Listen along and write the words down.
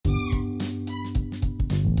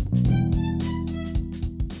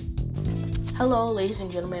Hello, ladies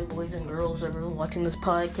and gentlemen, boys and girls, everyone watching this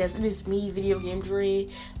podcast. It is me, Video Game Dre.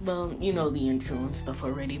 Well, you know the intro and stuff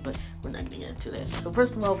already, but we're not going to get into that. So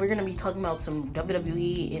first of all, we're going to be talking about some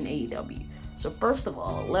WWE and AEW. So first of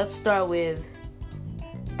all, let's start with...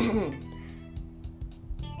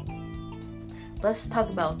 let's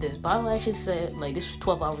talk about this. Bobby Lashley said, this was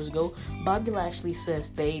 12 hours ago, Bobby Lashley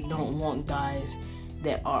says they don't want guys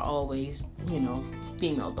that are always,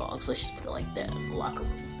 female dogs. Let's just put it like that in the locker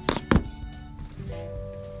room.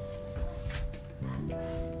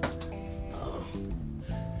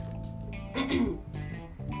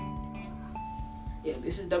 Yeah,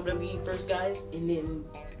 this is WWE first, guys, and then,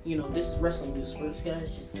 this is wrestling news first,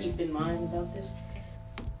 guys. Just keep in mind about this.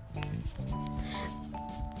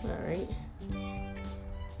 Alright.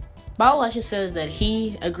 Bobby Lashley says that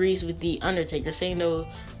he agrees with The Undertaker, saying no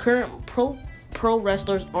current pro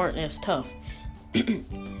wrestlers aren't as tough.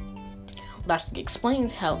 Lashley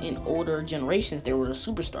explains how in older generations there were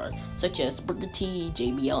superstars, such as Booker T,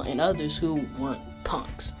 JBL, and others who weren't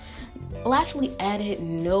punks. Lashley added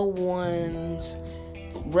no one's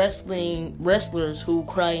wrestlers who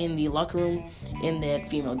cry in the locker room and that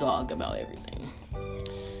female dog about everything.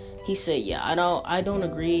 He said, I don't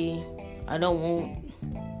agree. I don't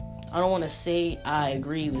want to say I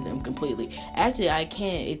agree with him completely. Actually, I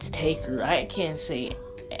can't. It's Taker. I can't say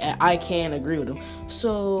I can't agree with him.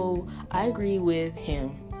 So I agree with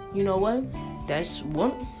him. You know what? That's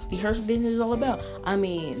what the Hurt Business is all about. I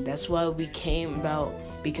mean, that's why we came about,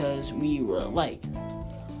 because we were like,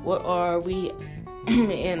 what are we?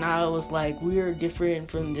 And I was like, we're different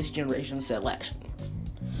from this generation, said Lashley.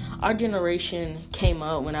 Our generation came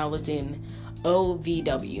out when I was in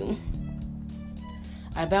OVW.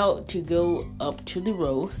 About to go up to the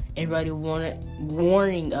road. Everybody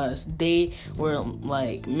warning us. They were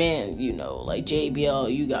like, man, like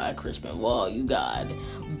JBL, you got Chris Benoit, you got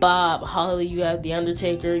Bob Holly, you have The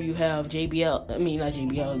Undertaker, you have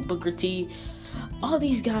Booker T. All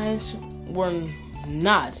these guys were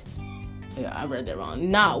not, I read that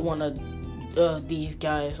wrong, not one of these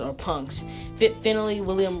guys are punks. Fit Finlay,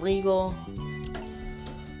 William Regal,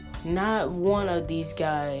 not one of these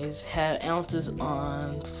guys had ounces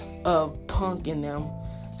of punk in them.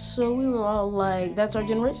 So we were all like, that's our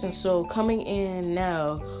generation. So coming in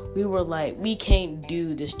now, we were like, we can't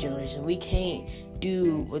do this generation. We can't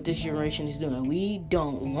do what this generation is doing. We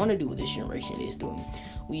don't want to do what this generation is doing.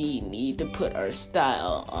 We need to put our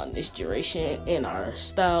style on this generation, and our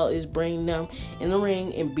style is bring them in the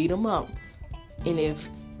ring and beat them up. And if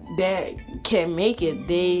that can't make it,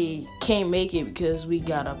 they can't make it, because we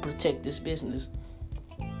gotta protect this business.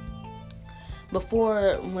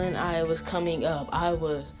 Before, when I was coming up, I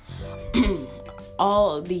was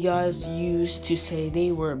all the guys used to say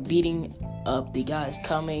they were beating up the guys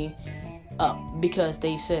coming up, because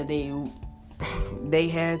they said they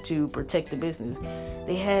had to protect the business.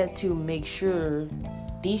 They had to make sure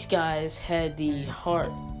these guys had the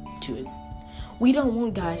heart to it. We don't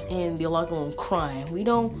want guys in the locker room crying. We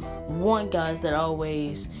don't want guys that are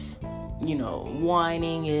always,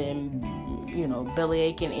 whining and, belly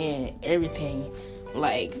aching and everything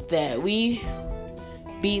like that. We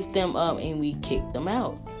beat them up and we kick them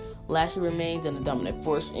out. Lashley remains in the dominant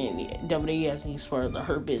force in the WWE as he's part of the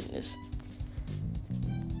Hurt Business.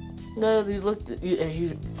 As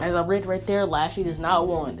I read right there, Lashley does not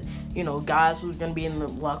want, guys who's going to be in the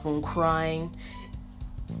locker room crying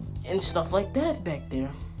and stuff like that back there.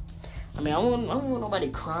 I mean, I don't want nobody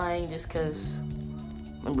crying just because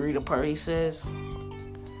my burrito party says.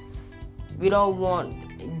 We don't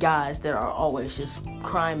want guys that are always just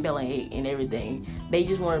crying, belly ache, and everything. They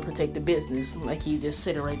just want to protect the business, like he just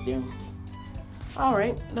said it right there.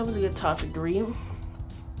 Alright, that was a good topic to read.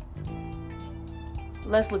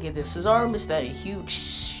 Let's look at this. Cesaro missed a huge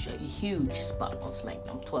spot on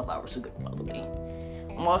SmackDown 12 hours ago, by the way.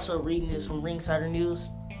 I'm also reading this from Ringsider News.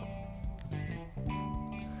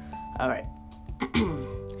 Alright.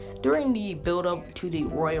 During the build-up to the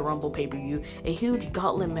Royal Rumble pay-per-view, a huge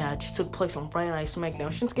gauntlet match took place on Friday Night SmackDown.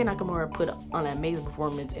 Shinsuke Nakamura put on an amazing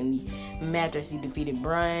performance in the match as he defeated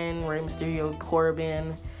Bryan, Rey Mysterio,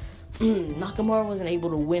 Corbin. Nakamura wasn't able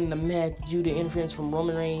to win the match due to interference from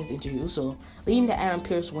Roman Reigns and Jey Uso, leading to Adam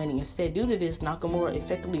Pearce winning instead. Due to this, Nakamura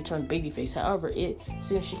effectively turned babyface. However,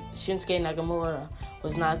 since Shinsuke Nakamura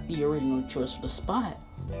was not the original choice for the spot.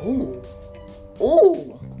 Ooh.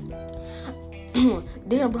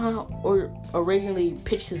 Daniel Bryan originally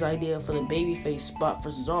pitched his idea for the babyface spot for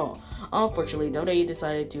Cesaro. Unfortunately, WWE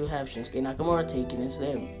decided to have Shinsuke Nakamura take it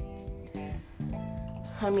instead.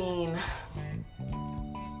 I mean,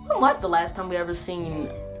 when was the last time we ever seen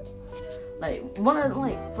Like, one of,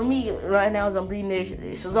 like, for me, right now, as I'm reading this,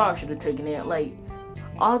 Cesaro should have taken it. Like,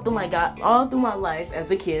 all through my life as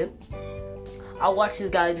a kid, I watched this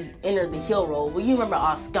guy just enter the heel role. Well, you remember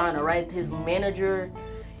Asuka, right? His manager,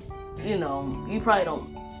 you know, you probably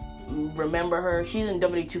don't remember her. She's in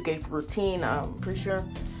WWE 2K14, I'm pretty sure.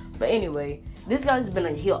 But anyway, this guy's been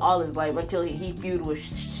a heel all his life until he feuded with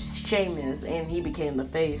Sheamus and he became the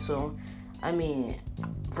face. So, I mean,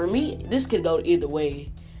 for me, this could go either way.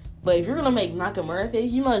 But if you're gonna make Nakamura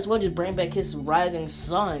face, you might as well just bring back his rising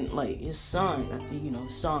sun, like his son, you know,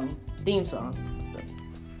 song, theme song. But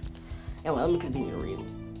anyway, let me continue reading.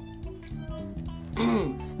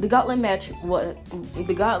 The gauntlet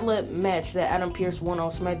match that Adam Pearce won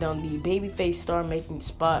on SmackDown. The babyface star making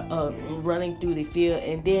spot running through the field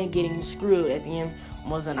and then getting screwed at the end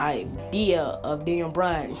was an idea of Daniel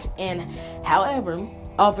Bryan. And however,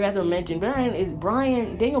 I forgot to mention, Daniel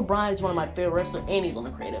Bryan is one of my favorite wrestlers, and he's on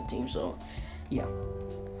the creative team, so, yeah.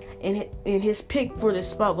 And his pick for this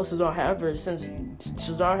spot was Cesaro. However, since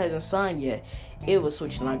Cesaro hasn't signed yet, it was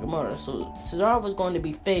switched to Nakamura. So, Cesaro was going to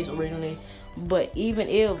be face originally, but even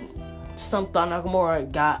if some thought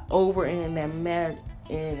Nakamura got over in that match,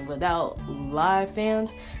 and without live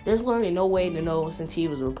fans, there's literally no way to know since he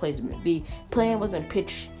was a replacement. The plan wasn't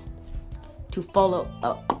pitched to follow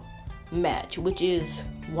up match, which is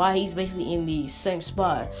why he's basically in the same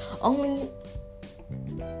spot. Only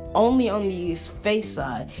on the face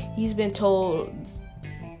side, he's been told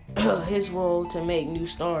his role to make new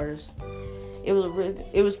stars. It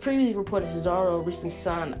was previously reported Cesaro recently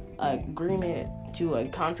signed an agreement to a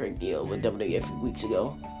contract deal with WWE a few weeks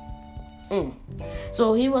ago.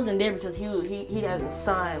 So he wasn't there because he hasn't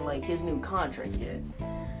signed like his new contract yet.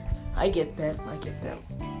 I get that.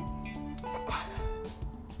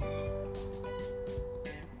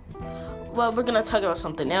 Well, we're gonna talk about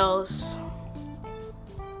something else.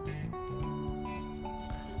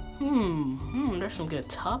 There's some good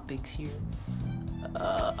topics here.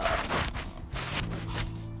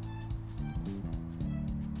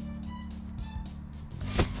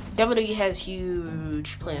 WWE has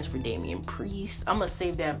huge plans for Damian Priest. I'm gonna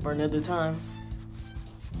save that for another time.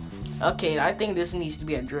 Okay, I think this needs to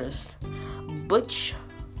be addressed. Butch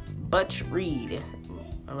Reed.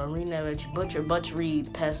 I'm reading that. Butch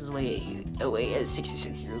Reed passes away at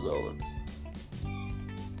 66 years old.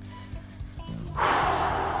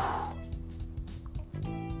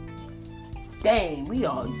 Dang,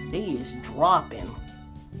 they is dropping.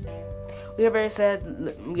 We are very sad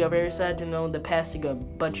to know the passing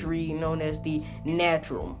of Butch Reed, known as the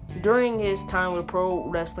Natural. During his time with pro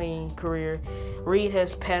wrestling career, Reed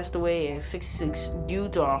has passed away at 66 due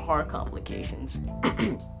to heart complications.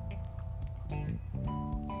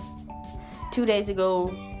 2 days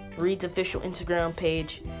ago, Reed's official Instagram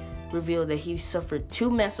page revealed that he suffered 2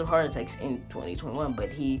 massive heart attacks in 2021, but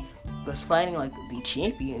he was fighting like the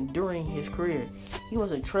champion during his career. He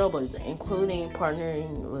was a trailblazer, including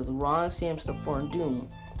partnering with Ron Sims to form Doom.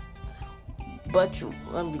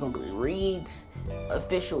 Reed's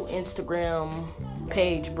official Instagram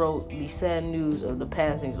page broke the sad news of the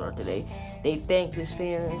passing of today. They thanked his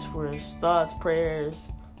fans for his thoughts, prayers.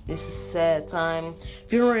 This is a sad time.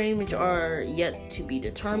 Funeral arrangements are yet to be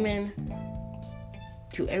determined.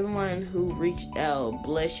 To everyone who reached out,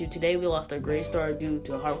 bless you. Today we lost our great star due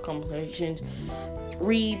to heart complications.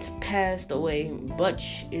 Reed's passed away.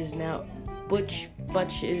 Butch is now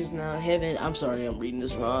heaven. I'm sorry, I'm reading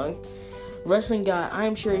this wrong. Wrestling God,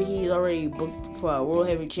 I'm sure he's already booked for our World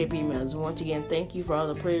Heavyweight Champion match. Once again, thank you for all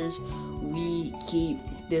the prayers. We keep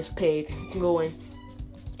this page going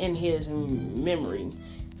in his memory.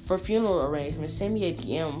 For funeral arrangements, send me a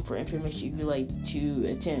DM for information if you'd like to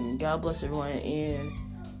attend. God bless everyone, and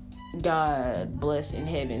God bless in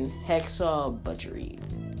heaven. Hacksaw Butch Reed.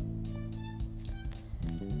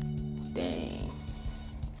 Dang.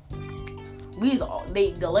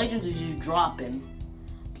 The legends is just dropping.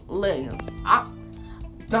 I'm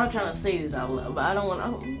not trying to say this out loud, but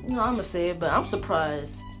I'm gonna say it, but I'm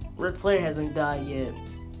surprised Ric Flair hasn't died yet.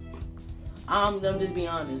 I'm just being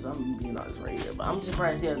honest. I'm being honest right here, but I'm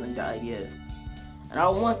surprised he hasn't died yet, and I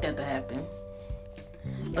don't want that to happen.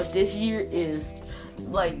 But this year is,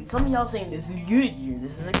 like, some of y'all saying this is a good year.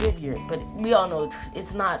 This is a good year, but we all know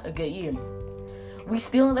it's not a good year. We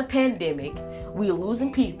still in a pandemic. We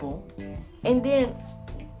losing people, and then,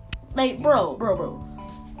 like, bro.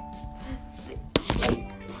 Like,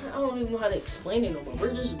 I don't even know how to explain it no more.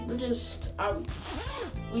 We're just out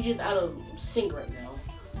of sync right now.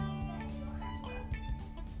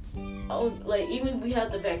 Oh, like, even if we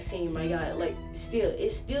have the vaccine, my God, like,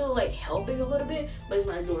 it's still like helping a little bit, but it's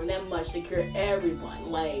not doing that much to cure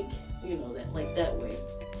everyone, like, that way.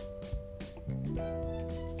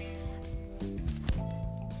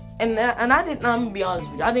 And I didn't. I'm gonna be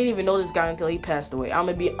honest with you. I didn't even know this guy until he passed away. I'm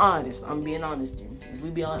gonna be honest. I'm being honest, Jim.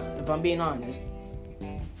 If I'm being honest,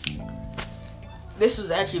 this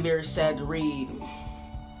was actually very sad to read.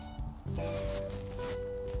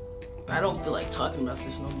 I don't feel like talking about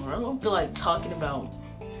this no more. I don't feel like talking about.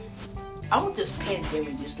 I want this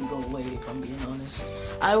pandemic just to go away, if I'm being honest.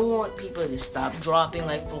 I want people to stop dropping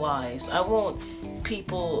like flies. I want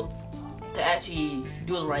people to actually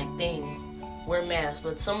do the right thing, wear masks.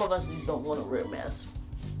 But some of us just don't want to wear masks.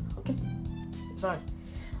 Okay, it's fine.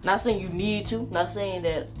 Not saying you need to. Not saying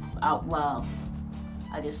that out loud.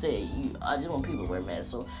 I just say I just want people to wear masks.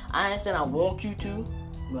 So I ain't saying I want you to.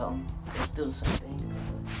 Well, it's still the same thing.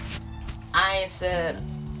 I ain't said.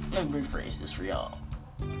 Let me rephrase this for y'all.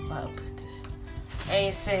 I'll put this. I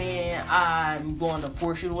ain't saying I'm going to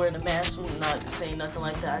force you to wear the mask. I'm not saying nothing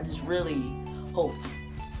like that. I just really hope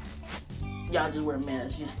y'all just wear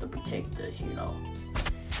masks just to protect us, you know.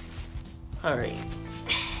 Alright.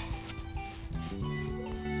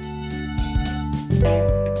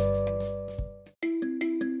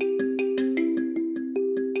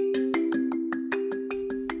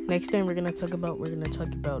 Next thing we're gonna talk about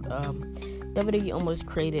WWE almost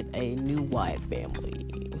created a new Wyatt family.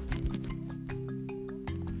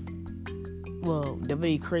 Well,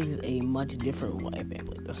 WWE created a much different Wyatt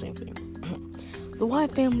family, the same thing. The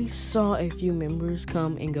Wyatt family saw a few members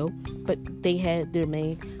come and go, but they had their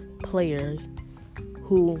main players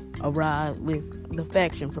who arrived with the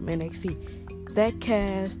faction from NXT. That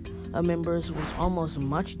cast of members was almost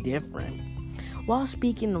much different. While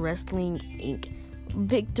speaking to Wrestling Inc.,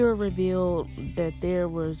 Victor revealed that there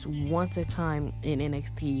was once a time in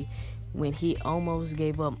NXT when he almost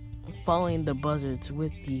gave up following the Buzzards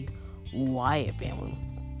with the Wyatt family.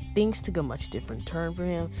 Things took a much different turn for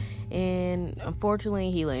him, and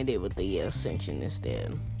unfortunately he landed with the Ascension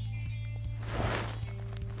instead.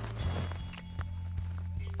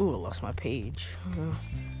 Ooh, I lost my page.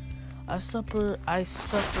 I suffered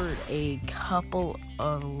a couple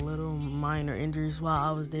of little minor injuries while I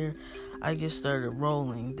was there. I just started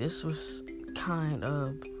rolling. This was kind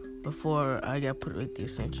of before I got put with the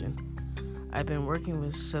Ascension. I've been working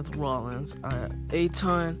with Seth Rollins a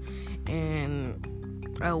ton, and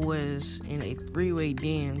I was in a three-way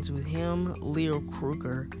dance with him, Leo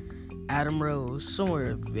Kruger, Adam Rose,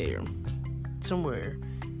 somewhere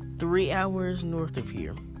 3 hours north of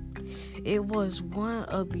here. It was one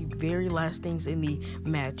of the very last things in the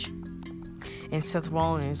match, and Seth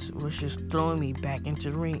Rollins was just throwing me back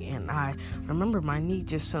into the ring, and I remember my knee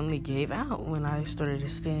just suddenly gave out when I started to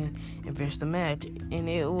stand and finish the match, and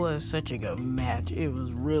it was such a good match. It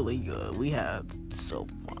was really good. We had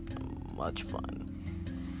much fun.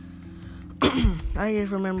 I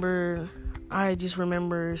just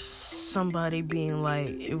remember somebody being like,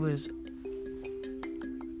 it was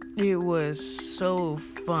so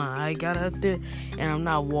fun. I got out there, and I'm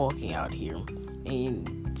not walking out here,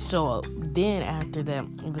 and so then after that,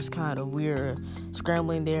 it was kind of weird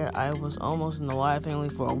scrambling there. I was almost in the Wyatt family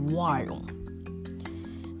for a while.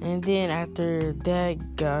 And then after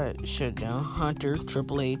that got shut down, Hunter,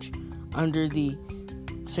 Triple H, under the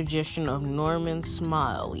suggestion of Norman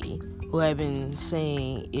Smiley, who had been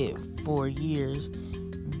saying it for years,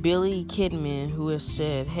 Billy Kidman, who has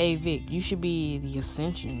said, "Hey Vic, you should be the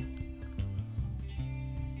Ascension."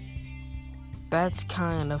 That's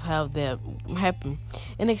kind of how that happened.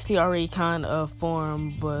 NXT already kind of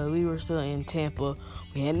formed, but we were still in Tampa.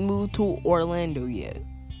 We hadn't moved to Orlando yet.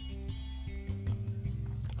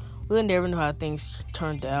 We'll never know how things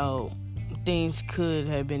turned out. Things could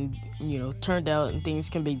have been, turned out, and things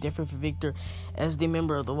can be different for Victor as the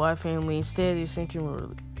member of the Wyatt family. Instead, the Ascension were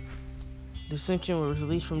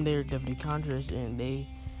released from their WWE contracts, and they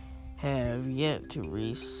have yet to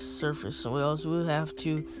resurface somewhere else. We'll have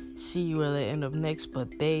to see where they end up next,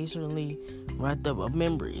 but they certainly racked up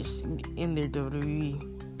memories in their WWE.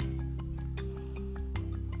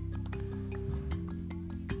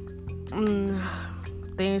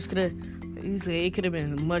 It could have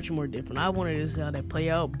been much more different. I wanted to see how that play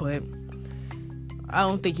out, but I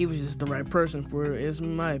don't think he was just the right person for it, is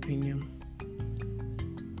my opinion.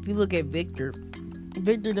 If you look at Victor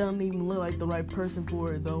doesn't even look like the right person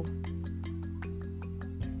for it, though.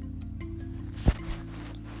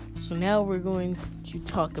 So now we're going to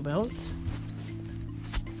talk about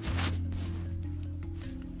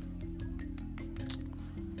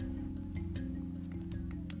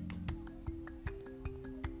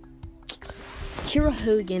Kiera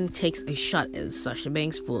Hogan takes a shot at Sasha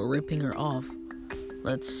Banks for ripping her off.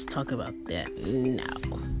 Let's talk about that now.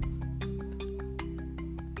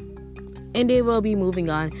 And they will be moving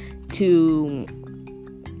on to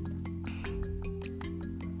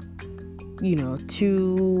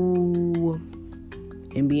to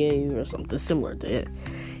NBA or something similar to it.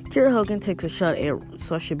 Kiera Hogan takes a shot at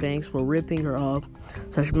Sasha Banks for ripping her off.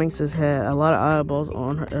 Sasha Banks has had a lot of eyeballs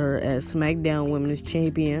on her as SmackDown Women's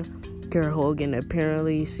Champion. Kiera Hogan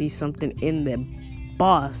apparently sees something in the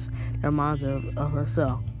boss that reminds her of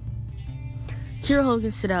herself. Kiera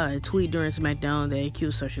Hogan sent out a tweet during SmackDown that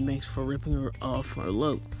accused Sasha Banks for ripping her off her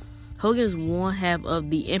look. Hogan is one half of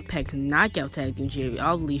the Impact Knockout Tag Team Champion.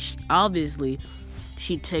 Obviously,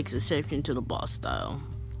 she takes exception to the boss style.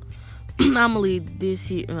 Normally, this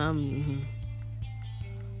year,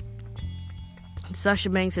 Sasha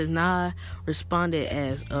Banks has not responded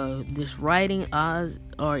as this writing odds,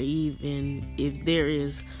 or even if there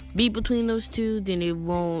is beef between those two, then it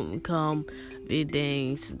won't come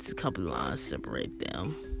within since a couple lines separate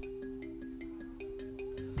them.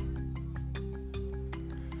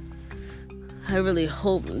 I really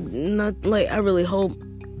hope that nothing, I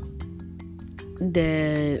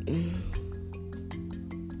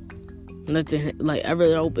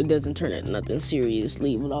really hope it doesn't turn into nothing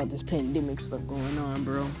seriously with all this pandemic stuff going on,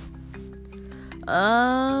 bro.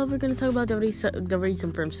 We're gonna talk about WWE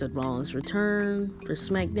confirmed Seth Rollins' return for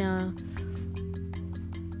SmackDown.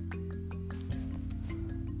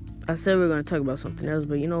 I said we were going to talk about something else,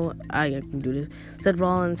 but you know what? I can do this. Seth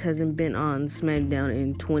Rollins hasn't been on SmackDown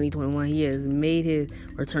in 2021. He has made his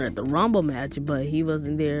return at the Rumble match, but he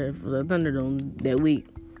wasn't there for the Thunderdome that week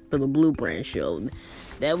for the Blue Brand show.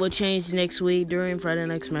 That will change next week during Friday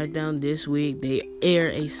Night SmackDown. This week, they air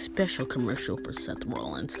a special commercial for Seth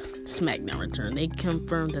Rollins' SmackDown return. They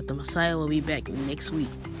confirmed that the Messiah will be back next week.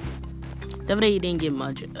 WWE didn't give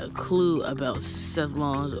much a clue about Seth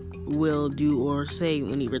Rollins will do or say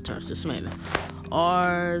when he returns to SmackDown.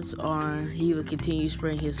 Ours are he will continue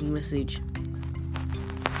spreading his message.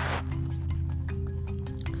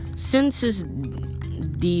 Since his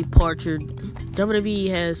departure, WWE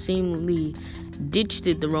has seemingly ditched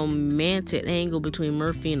the romantic angle between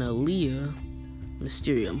Murphy and Aaliyah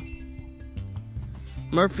Mysterio.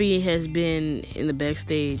 Murphy has been in the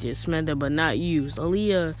backstage at SmackDown but not used.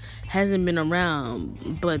 Aaliyah hasn't been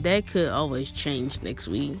around, but that could always change next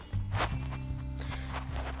week.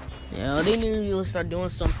 Yeah, they need to really start doing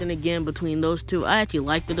something again between those two. I actually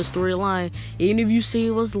liked the storyline. Even if you see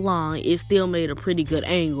it was long, it still made a pretty good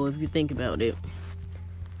angle if you think about it.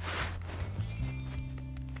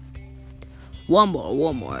 One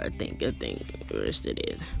more, I think the rest it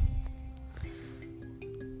is.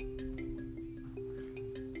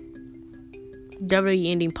 WWE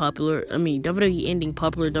ending popular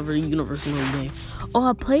WWE Universe mobile game. Oh,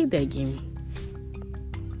 I played that game.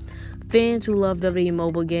 Fans who love WWE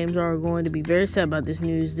mobile games are going to be very sad about this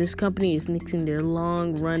news. This company is nixing their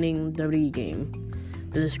long-running WWE game.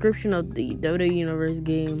 The description of the WWE Universe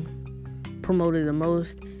game promoted the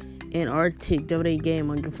most anarchic WWE game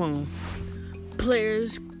on your phone.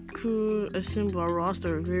 Players could assemble a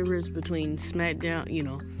roster of favorites between SmackDown,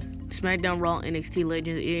 Raw, NXT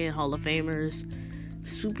legends, and Hall of Famers,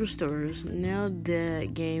 superstars. Now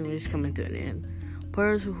that game is coming to an end.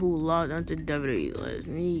 Players who logged onto WWE last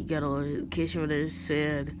week got a notification where it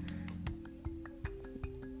said,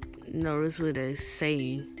 notice what it's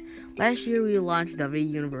saying. Last year we launched WWE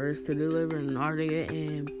Universe to deliver an arcade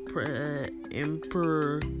and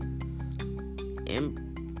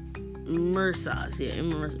immersed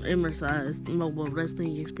mobile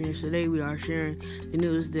wrestling experience. Today we are sharing the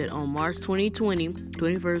news that on March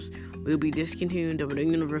 21st, we'll be discontinuing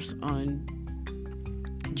WWE Universe on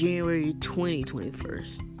January 2021.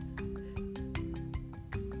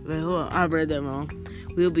 Wait, hold on, I read that wrong.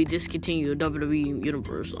 We'll be discontinuing WWE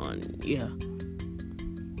Universe on,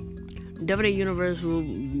 WWE Universe will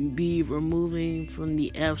be removing from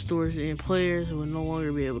the app stores, and players will no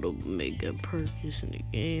longer be able to make a purchase in the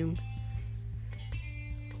game.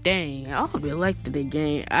 Dang, I really liked the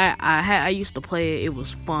game. I used to play it. It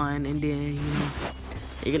was fun, and then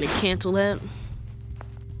they're gonna cancel that.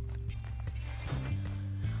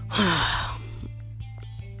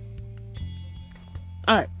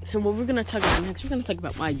 All right. So what we're gonna talk about next? We're gonna talk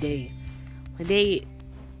about my day. My day.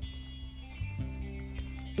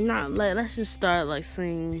 Let's just start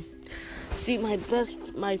saying. See, my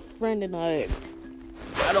friend and I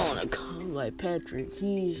don't want to call him like Patrick.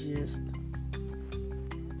 He's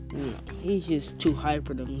just too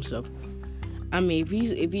hyper to himself. I mean,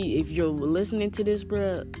 if you're listening to this,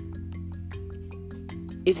 bruh,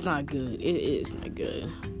 it's not good. It's not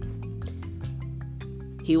good.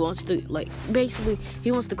 He wants to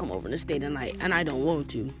he wants to come over and stay tonight, and I don't want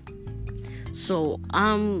to. So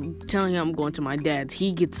I'm telling him I'm going to my dad's.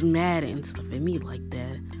 He gets mad and stuff at me like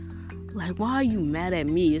that. Like, why are you mad at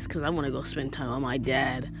me? It's because I want to go spend time with my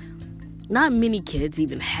dad. Not many kids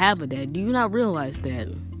even have a dad. Do you not realize that?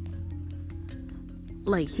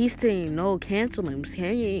 Like, he's saying, no, cancel him.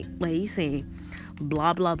 Like, he's saying,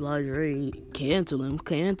 blah, blah, blah, cancel him.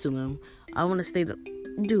 I want to stay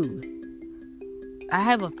dude, I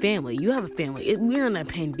have a family. You have a family. We're in a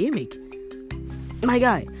pandemic. My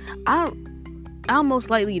guy, I'm most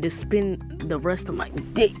likely to spend the rest of my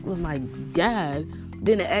day with my dad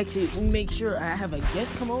than to actually make sure I have a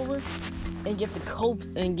guest come over and get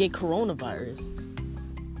get coronavirus.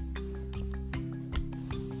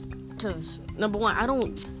 Because number one, I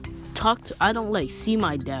don't see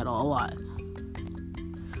my dad a lot.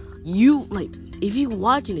 You, like, if you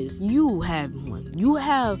watching this, you have one.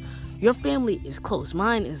 Your family is close.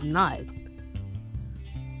 Mine is not.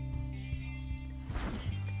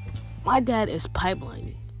 My dad is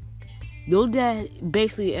pipelining. Your dad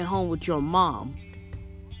basically at home with your mom.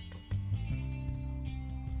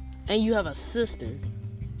 And you have a sister.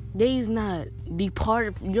 Your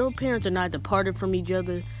parents are not departed from each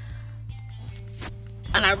other.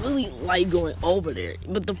 And I really like going over there.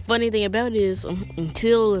 But the funny thing about it is,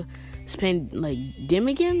 until this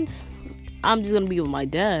pandemic ends, I'm just gonna be with my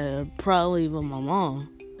dad, probably with my mom.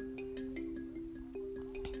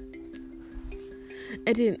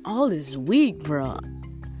 And then all this week, bro,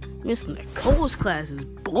 Miss Nicole's class is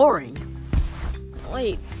boring.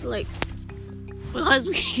 Last week, I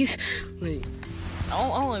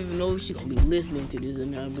don't even know if she's gonna be listening to this or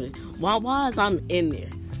not. But why is I'm in there?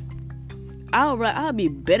 I'll be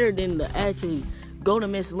better than to actually go to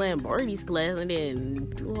Miss Lamberti's class and then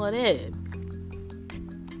do all that.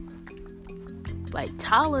 Like,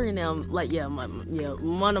 Tyler and them,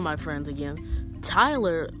 one of my friends again,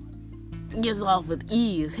 Tyler gets off with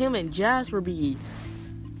ease. Him and Jasper be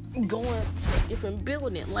going to a different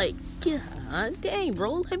building. Like, God dang,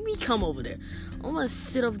 bro, let me come over there. I'm gonna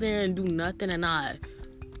sit up there and do nothing and I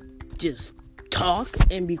just talk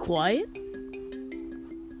and be quiet.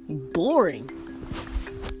 Boring.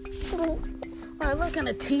 Like, what kind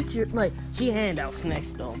of teacher? Like, she hand out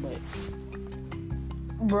snacks though, but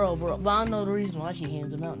bro, but I know the reason why she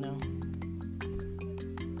hands them out now.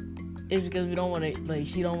 It's because we don't want to,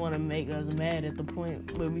 she don't want to make us mad at the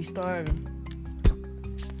point where we started.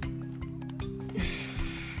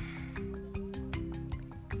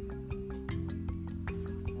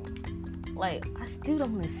 Like, I still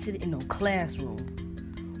don't want to sit in no classroom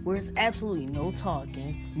where it's absolutely no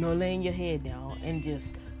talking, no laying your head down, and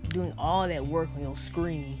just doing all that work on your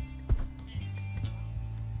screen.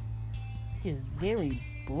 Just very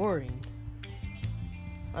boring.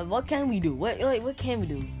 Like, what can we do? What can we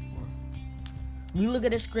do? We look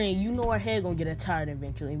at the screen, you know our head gonna get tired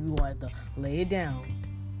eventually, and we want to lay it down.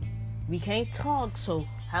 We can't talk, so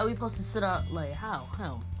how are we supposed to sit up? Like, how?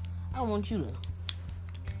 I want you to.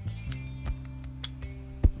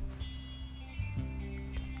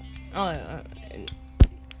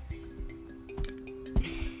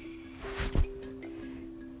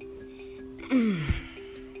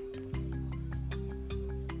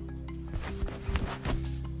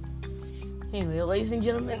 Anyway, ladies and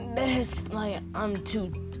gentlemen, that's actually,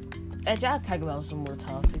 I'll talk about some more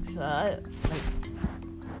topics. So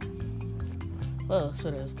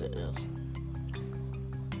there's this.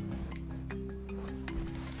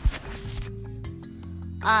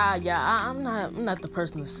 I'm not the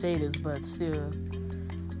person to say this, but still,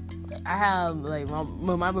 I have,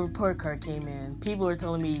 when my report card came in, people were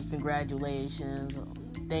telling me congratulations,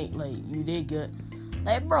 you did good.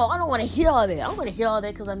 Like, bro, I don't want to hear all that. I don't want to hear all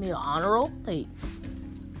that because I made an honor roll. Like,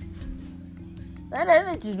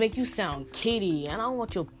 that just make you sound kitty, and I don't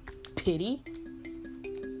want your pity.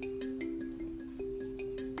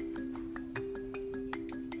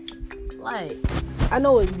 Like, I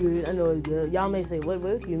know it's good. Y'all may say, what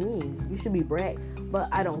do you mean? You should be brag. But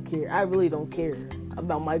I don't care. I really don't care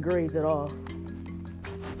about my grades at all.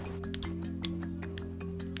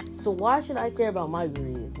 So why should I care about my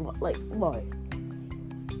grades? Like, what?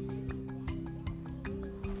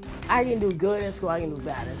 I can do good in school, I can do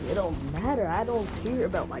bad in school. It don't matter. I don't care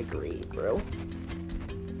about my grades, bro.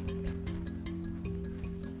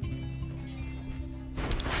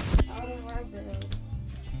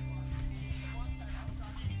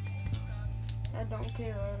 I don't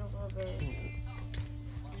care.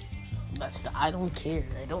 I don't care.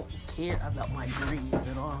 I don't care about my grades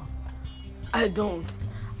at all.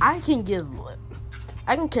 I can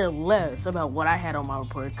care less about what I had on my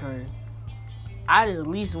report card. I at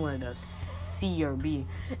least wanted a C or B.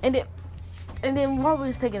 And then while we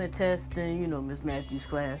was taking the test, then, Miss Matthews'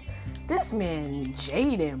 class, this man,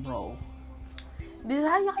 Jaden, bro.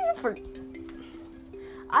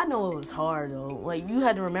 I know it was hard, though. Like, you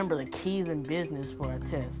had to remember the keys in business for a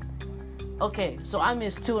test. Okay, so I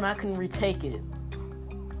missed 2 and I couldn't retake it.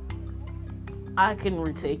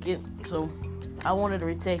 So I wanted to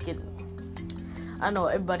retake it. I know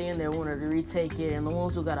everybody in there wanted to retake it, and the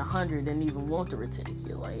ones who got 100 didn't even want to retake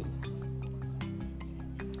it. Like,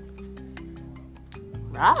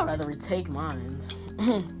 I would rather retake mines.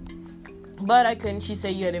 But I couldn't. She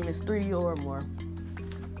said you had to miss 3 or more,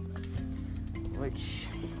 which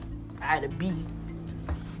I had to B.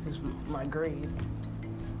 Is my grade.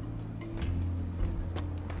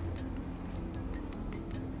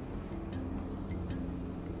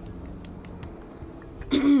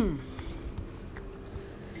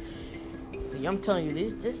 I'm telling you,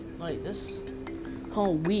 this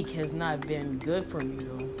whole week has not been good for me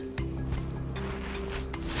though.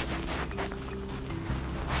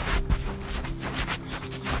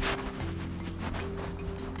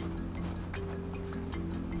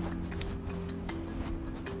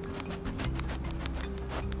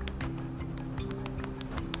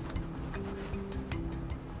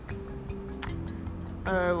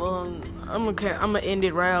 Alright, well, I'm gonna end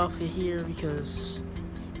it right off of here because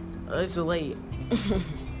it's late.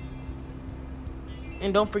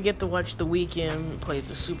 And don't forget to watch The Weeknd play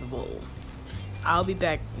the Super Bowl. I'll be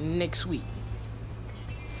back next week.